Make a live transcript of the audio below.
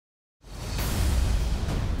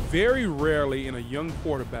Very rarely in a young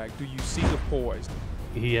quarterback do you see the poise.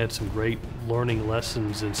 He had some great learning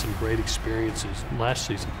lessons and some great experiences last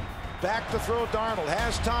season. Back to throw, Darnold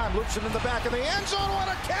has time, loops it in the back of the end zone. What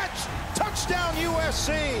a catch! Touchdown USC!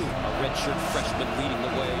 A redshirt freshman leading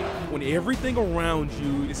the way. When everything around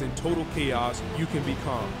you is in total chaos, you can be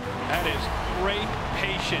calm. That is great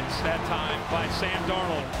patience that time by Sam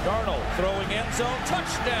Darnold. Darnold throwing end zone,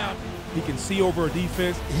 touchdown. He can see over a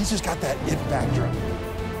defense. He's just got that it factor.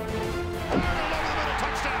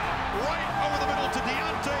 Touchdown! Right over the middle to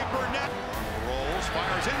Deontay Burnett. Rolls,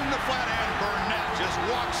 fires in the flat end. Burnett just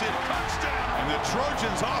walks in, touchdown. And the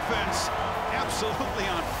Trojans offense absolutely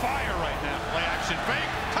on fire right now. Play action fake,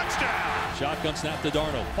 touchdown. Shotgun snap to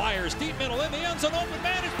Darnold. Fires deep middle in the end zone. Open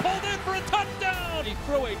man is pulled in for a touchdown. He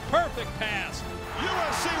threw a perfect pass.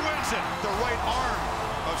 USC wins it. The right arm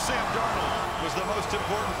of Sam Darnold was the most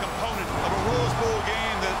important component of a Rose Bowl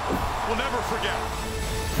game that we'll never forget.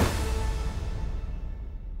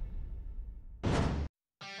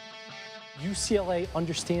 UCLA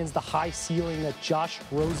understands the high ceiling that Josh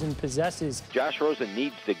Rosen possesses. Josh Rosen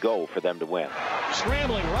needs to go for them to win.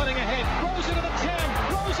 Scrambling, running ahead. Rosen to the 10,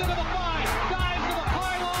 Rosen to the 5, dives to the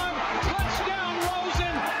pylon. Touchdown,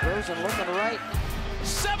 Rosen. Rosen looking to right.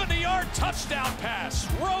 70-yard touchdown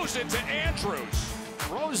pass. Rosen to Andrews.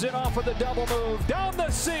 Rosen off of the double move, down the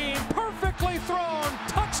seam, perfectly thrown,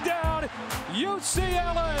 touchdown,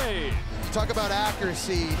 UCLA. Talk about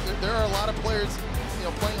accuracy. There are a lot of players,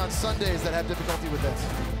 playing on Sundays that have difficulty with this.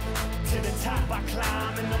 To the top I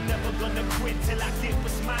climb, and I'm never gonna quit till I get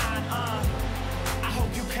what's mine. I hope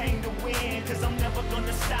you came to win, cause I'm never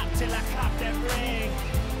gonna stop till I cop that ring.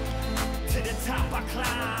 To the top I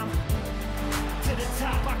climb, to the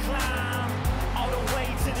top I climb, all the way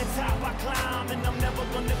to the top I climb, and I'm never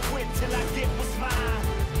gonna quit till I get what's mine.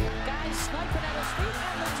 Guys sniping at his feet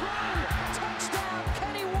on the throw. Touchdown,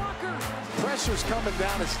 Kenny Walker. Pressure's coming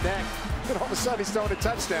down his neck, and all of a sudden he's throwing a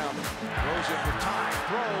touchdown. Rosen for time,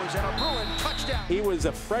 throws, and a Bruin touchdown. He was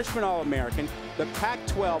a freshman All-American, the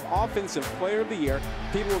Pac-12 Offensive Player of the Year.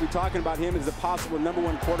 People will be talking about him as the possible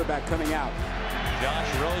 #1 quarterback coming out.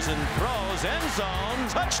 Josh Rosen throws, end zone,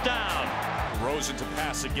 touchdown. Rosen to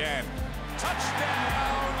pass again.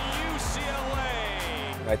 Touchdown, UCLA.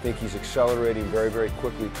 I think he's accelerating very, very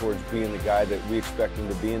quickly towards being the guy that we expect him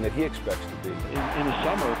to be and that he expects to be. In the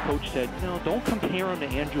summer, Coach said, don't compare him to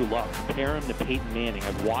Andrew Luck. Compare him to Peyton Manning.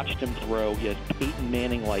 I've watched him throw. He has Peyton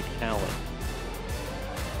Manning-like talent.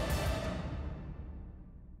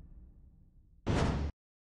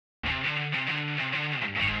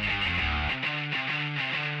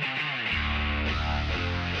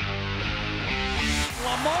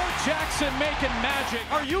 Lamar Jackson making magic.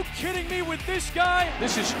 Are you kidding me with this guy?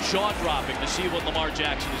 This is jaw-dropping to see what Lamar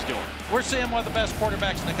Jackson is doing. We're seeing one of the best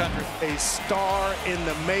quarterbacks in the country. A star in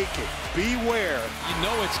the making. Beware. You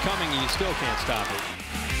know it's coming and you still can't stop it.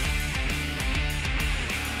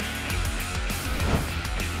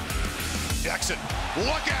 Jackson,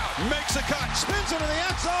 look out, makes a cut, spins into the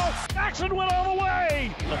end zone. Jackson went all the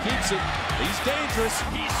way. Keeps it. He's dangerous.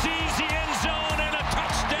 He sees the end zone and a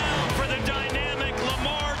touchdown for the dynamic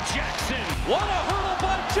Lamar Jackson. What a hurdle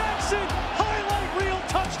by Jackson. Highlight reel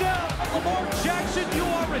touchdown. Lamar Jackson, you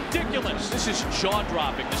are ridiculous. This is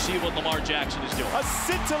jaw-dropping to see what Lamar Jackson is doing. A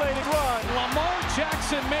scintillating run. Lamar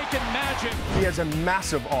Jackson making magic. He has a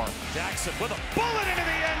massive arm. Jackson with a bullet into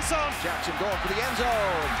the end zone. Jackson going for the end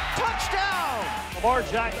zone. Touchdown! Lamar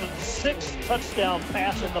Jackson's 6th touchdown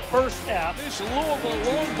pass in the first half. This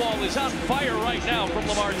Louisville long ball is on fire right now from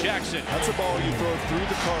Lamar Jackson. That's a ball you throw through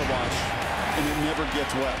the car wash, and it never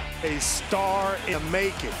gets wet. A star in the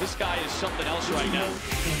making. This guy is something else right now.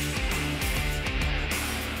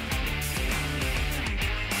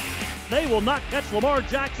 They will not catch Lamar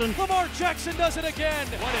Jackson. Lamar Jackson does it again.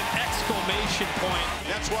 What an exclamation point.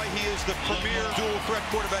 That's why he is the premier dual threat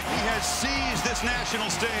quarterback. He has seized this national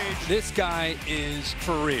stage. This guy is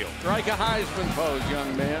for real. Strike a Heisman pose,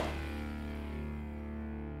 young man.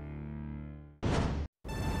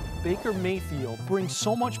 Baker Mayfield brings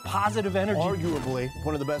so much positive energy. Arguably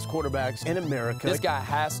one of the best quarterbacks in America. This guy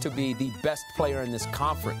has to be the best player in this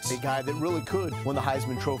conference. A guy that really could win the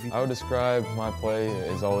Heisman Trophy. I would describe my play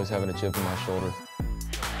as always having a chip on my shoulder.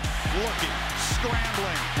 Looking,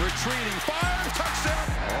 scrambling, retreating, fires, touchdown.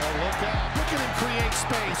 Oh, look out. Look at him create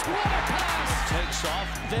space. What a pass. Takes off,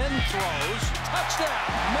 then throws. Touchdown.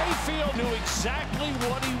 Mayfield knew exactly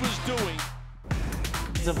what he was doing.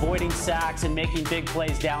 He's avoiding sacks and making big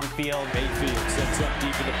plays downfield. Mayfield sets up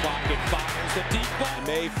deep in the pocket, fires the deep ball.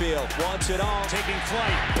 Mayfield wants it all, taking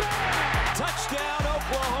flight. Bang! Touchdown,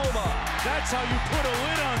 Oklahoma. That's how you put a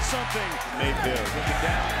lid on something. Mayfield looking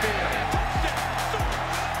downfield. Touchdown.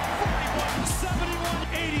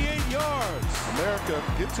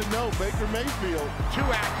 Get to know Baker Mayfield. Too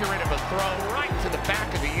accurate of a throw right to the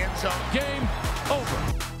back of the end zone. Game over.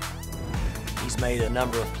 He's made a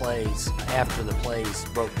number of plays after the plays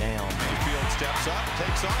broke down. Mayfield steps up,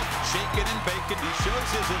 takes off, shaking and baking. He shows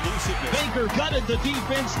his elusiveness. Baker gutted the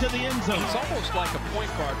defense to the end zone. It's almost like a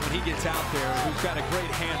point guard when he gets out there who's got a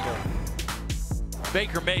great handle.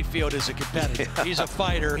 Baker Mayfield is a competitor. He's a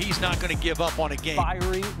fighter. He's not going to give up on a game.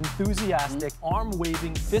 Fiery, enthusiastic,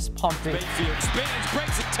 arm-waving, fist-pumping. Mayfield spins,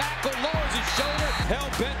 breaks a tackle, lowers his shoulder,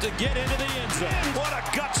 hell-bent to get into the end zone. What a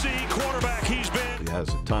gutsy quarterback he's been. He has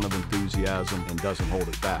a ton of enthusiasm and doesn't hold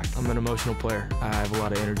it back. I'm an emotional player. I have a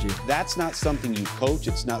lot of energy. That's not something you coach.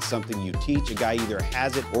 It's not something you teach. A guy either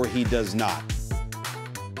has it or he does not.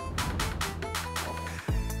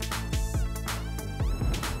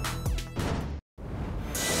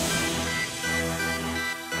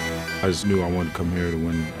 I just knew I wanted to come here to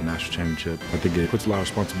win a national championship. I think it puts a lot of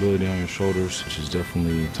responsibility on your shoulders, which is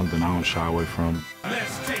definitely something I don't shy away from.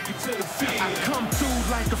 Let's take it to the field. I come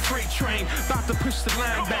through like a freight train, about to push the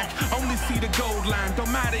line back. Only see the gold line,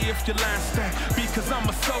 don't matter if your line stack. Because I'm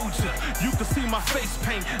a soldier, you can see my face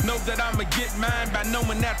paint. Know that I'ma get mine by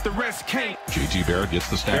knowing that the rest can't. J.G. Barrett gets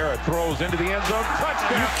the snap. Barrett throws into the end zone.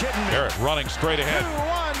 Touchdown. You kidding me? Barrett running straight ahead.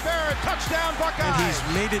 2-1, Barrett, touchdown, Buckeyes. And he's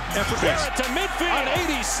made it effortless. Barrett to midfield, an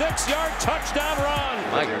 86-yard touchdown run.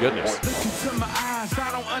 My goodness. Look into my eyes,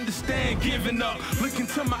 I don't understand giving up. Look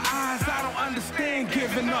into my eyes, I don't understand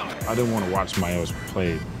giving up. I didn't want to watch somebody else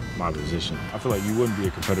play my position. I feel like you wouldn't be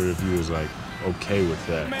a competitor if you was like okay with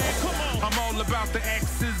that. Man, come on. I'm all about the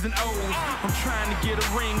X's and O's. I'm trying to get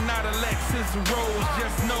a ring, not a Lexus and Rolls.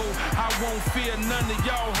 Just know I won't fear none of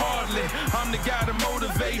y'all hardly. I'm the guy to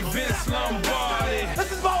motivate Vince Lombardi.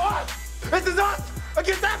 This is about us. This is us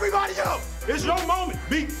against everybody else. It's your moment.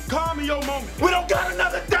 Be calm in your moment. We don't got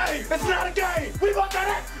another day. It's not a game. We want that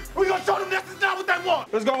X. We're going to show them this is not what they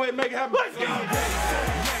want. Let's go ahead and make it happen. Let's go.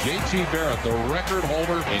 J.T. Barrett, the record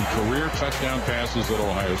holder in career touchdown passes at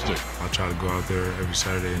Ohio State. I try to go out there every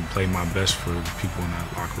Saturday and play my best for the people in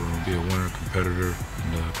that locker room. Be a winner, competitor,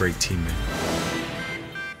 and a great teammate.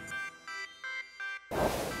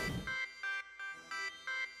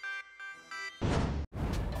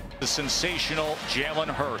 The sensational Jalen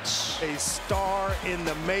Hurts. A star in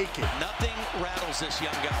the making. Nothing rattles this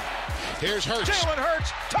young guy. Here's Hurts. Jalen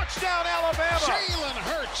Hurts, touchdown Alabama. Jalen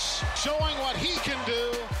Hurts showing what he can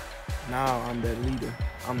do. Now I'm that leader.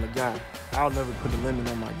 I'm the guy. I'll never put a limit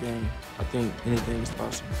on my game. I think anything is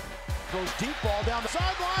possible. Throws deep ball down the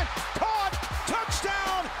sideline. Caught.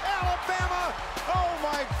 Touchdown Alabama. Oh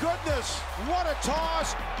my goodness. What a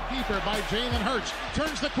toss. Keeper by Jalen Hurts.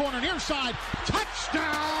 Turns the corner near side.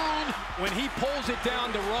 Touchdown. When he pulls it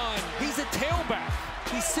down to run, he's a tailback.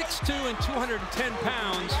 He's 6'2" and 210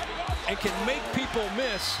 pounds and can make people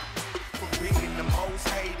miss. For being the most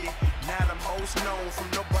hated, now the most known.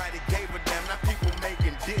 From nobody gave a damn. Now people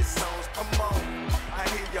making diss songs. Come on, I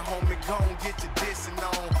hear you, homie. Go and get your dissing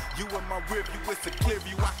on. You in my review, it's a clear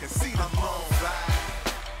view. I can see the on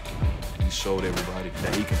fire. He showed everybody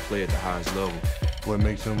that he can play at the highest level. What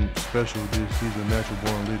makes him special is he's a natural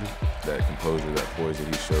born leader. That composure, that poise that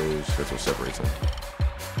he shows, that's what separates him.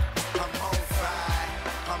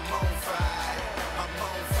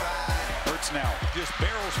 Hurts now just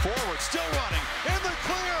barrels forward, still running, in the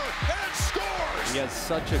clear, and scores! He has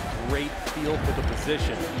such a great feel for the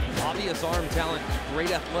position. Obvious arm talent,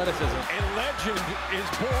 great athleticism. And legend is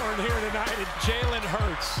born here tonight in Jalen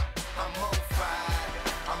Hurts.